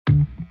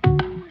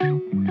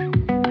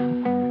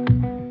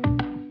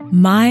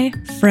My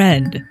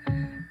friend,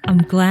 I'm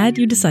glad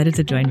you decided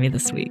to join me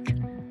this week.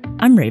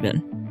 I'm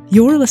Raven.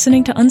 You're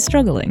listening to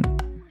Unstruggling,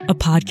 a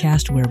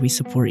podcast where we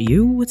support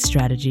you with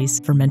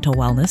strategies for mental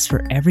wellness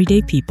for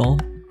everyday people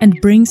and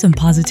bring some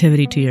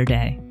positivity to your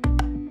day.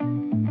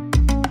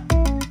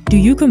 Do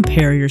you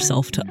compare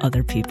yourself to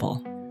other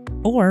people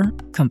or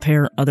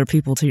compare other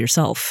people to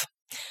yourself?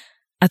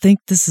 I think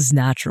this is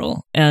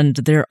natural, and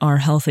there are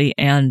healthy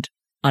and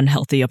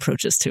unhealthy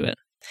approaches to it.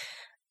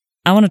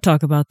 I want to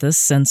talk about this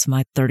since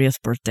my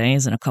 30th birthday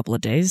is in a couple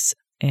of days,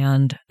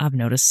 and I've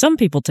noticed some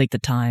people take the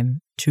time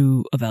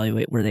to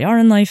evaluate where they are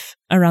in life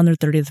around their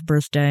 30th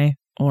birthday,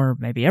 or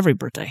maybe every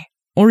birthday,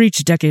 or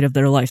each decade of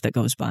their life that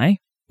goes by,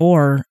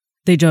 or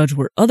they judge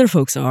where other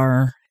folks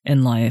are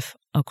in life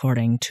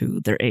according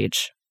to their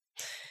age.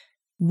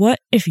 What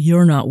if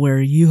you're not where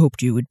you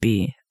hoped you would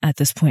be at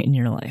this point in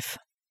your life?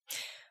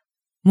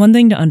 One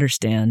thing to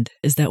understand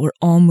is that we're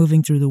all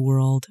moving through the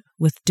world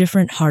with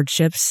different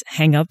hardships,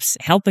 hang-ups,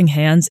 helping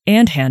hands,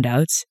 and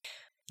handouts,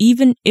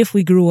 even if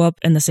we grew up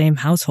in the same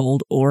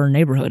household or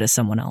neighborhood as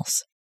someone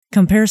else.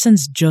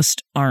 Comparisons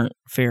just aren't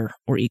fair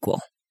or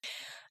equal.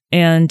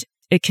 And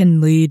it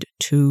can lead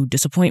to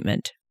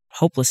disappointment,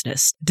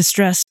 hopelessness,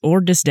 distress,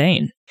 or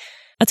disdain.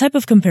 A type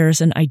of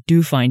comparison I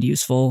do find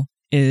useful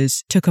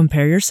is to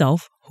compare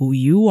yourself, who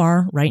you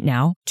are right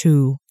now,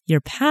 to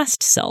your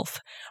past self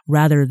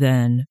rather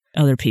than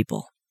other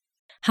people.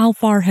 How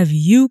far have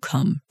you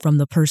come from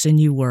the person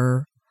you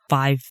were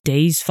 5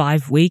 days,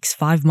 5 weeks,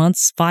 5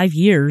 months, 5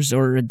 years,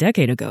 or a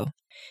decade ago?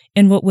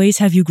 In what ways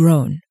have you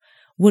grown?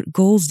 What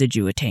goals did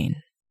you attain?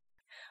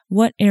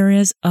 What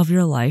areas of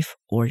your life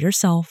or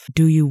yourself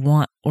do you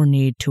want or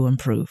need to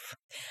improve?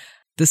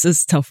 This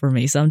is tough for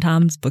me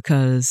sometimes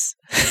because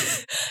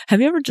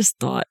have you ever just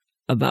thought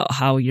about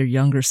how your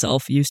younger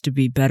self used to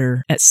be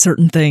better at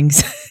certain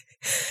things?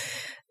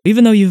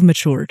 Even though you've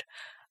matured,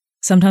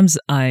 sometimes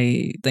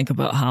I think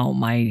about how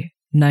my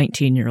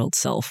 19-year-old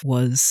self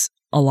was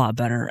a lot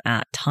better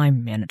at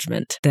time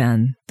management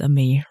than the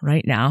me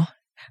right now.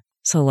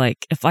 So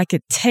if I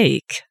could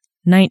take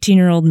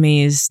 19-year-old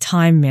me's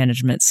time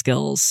management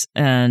skills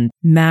and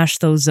mash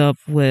those up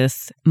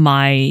with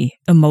my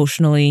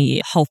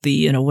emotionally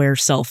healthy and aware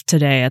self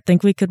today, I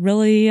think we could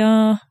really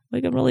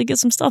get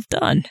some stuff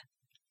done.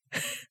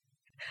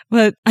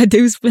 But I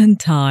do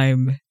spend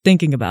time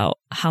thinking about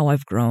how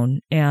I've grown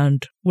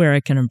and where I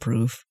can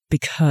improve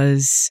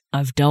because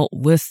I've dealt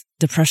with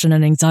depression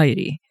and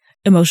anxiety,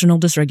 emotional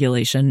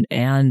dysregulation,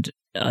 and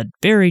a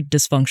very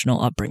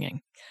dysfunctional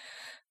upbringing.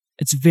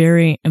 It's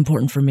very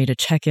important for me to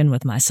check in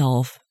with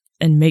myself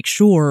and make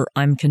sure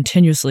I'm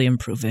continuously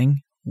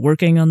improving,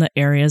 working on the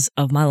areas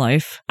of my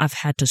life I've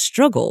had to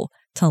struggle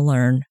to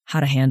learn how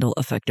to handle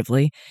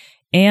effectively,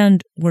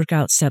 and work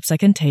out steps I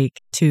can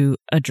take to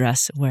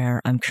address where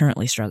I'm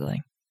currently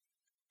struggling.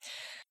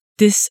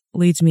 This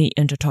leads me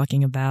into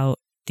talking about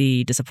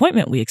the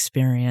disappointment we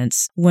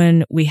experience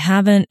when we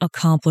haven't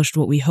accomplished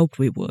what we hoped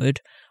we would,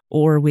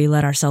 or we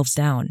let ourselves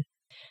down.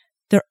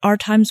 There are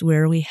times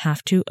where we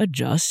have to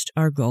adjust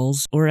our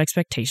goals or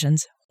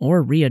expectations,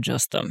 or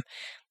readjust them.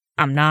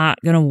 I'm not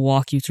going to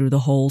walk you through the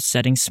whole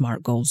setting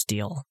SMART goals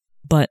deal,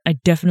 but I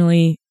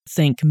definitely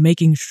think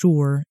making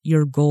sure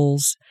your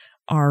goals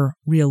are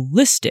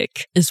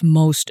realistic is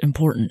most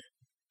important.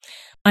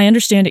 I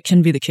understand it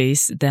can be the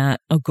case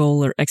that a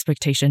goal or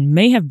expectation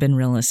may have been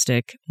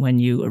realistic when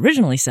you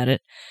originally set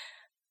it,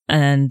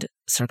 and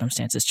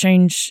circumstances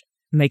change,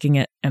 making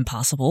it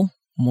impossible,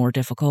 more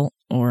difficult,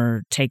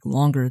 or take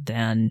longer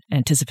than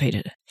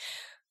anticipated.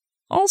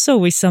 Also,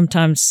 we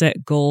sometimes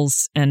set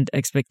goals and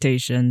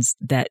expectations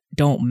that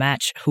don't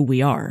match who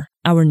we are,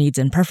 our needs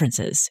and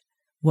preferences,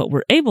 what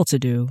we're able to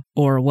do,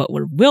 or what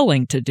we're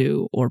willing to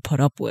do or put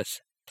up with.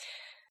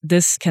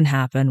 This can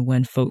happen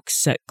when folks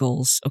set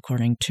goals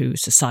according to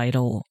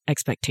societal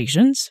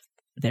expectations,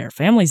 their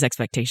family's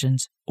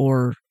expectations,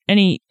 or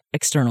any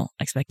external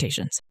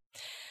expectations.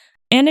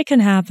 And it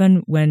can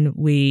happen when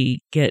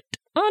we get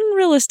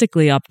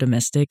unrealistically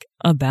optimistic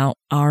about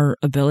our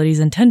abilities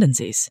and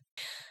tendencies.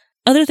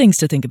 Other things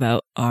to think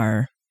about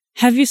are,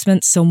 have you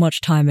spent so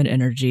much time and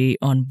energy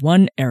on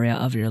one area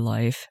of your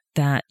life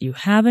that you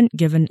haven't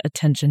given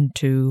attention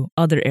to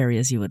other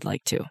areas you would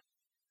like to?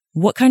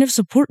 What kind of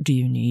support do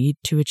you need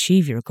to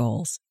achieve your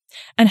goals?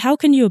 And how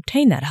can you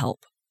obtain that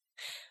help?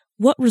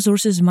 What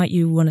resources might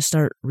you want to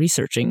start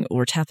researching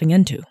or tapping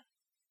into?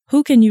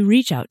 Who can you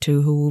reach out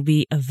to who will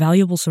be a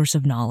valuable source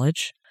of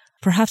knowledge,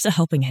 perhaps a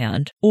helping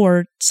hand,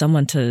 or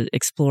someone to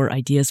explore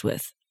ideas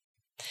with?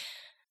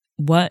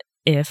 What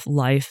if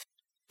life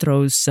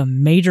throws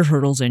some major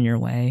hurdles in your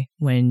way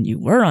when you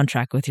were on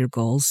track with your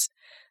goals,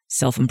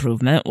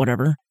 self-improvement,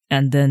 whatever,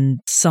 and then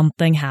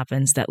something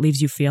happens that leaves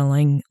you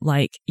feeling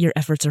like your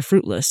efforts are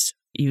fruitless,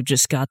 you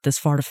just got this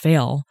far to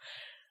fail,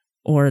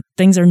 or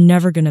things are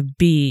never going to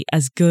be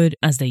as good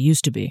as they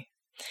used to be?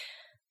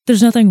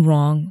 There's nothing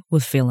wrong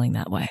with feeling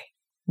that way.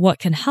 What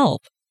can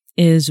help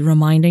is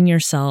reminding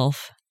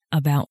yourself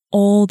about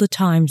all the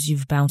times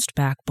you've bounced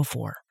back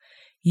before.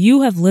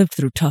 You have lived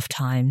through tough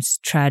times,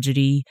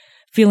 tragedy,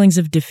 feelings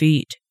of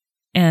defeat,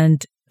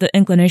 and the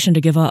inclination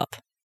to give up.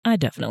 I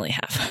definitely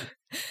have.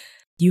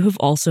 You have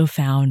also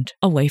found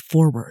a way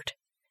forward,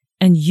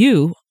 and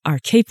you are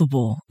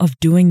capable of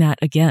doing that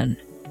again.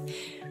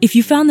 If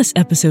you found this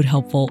episode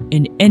helpful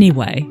in any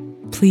way,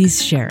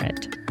 please share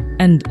it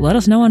and let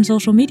us know on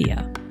social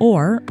media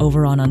or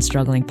over on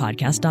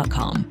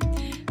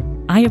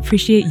unstrugglingpodcast.com. I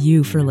appreciate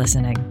you for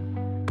listening.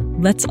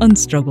 Let's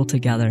unstruggle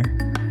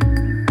together.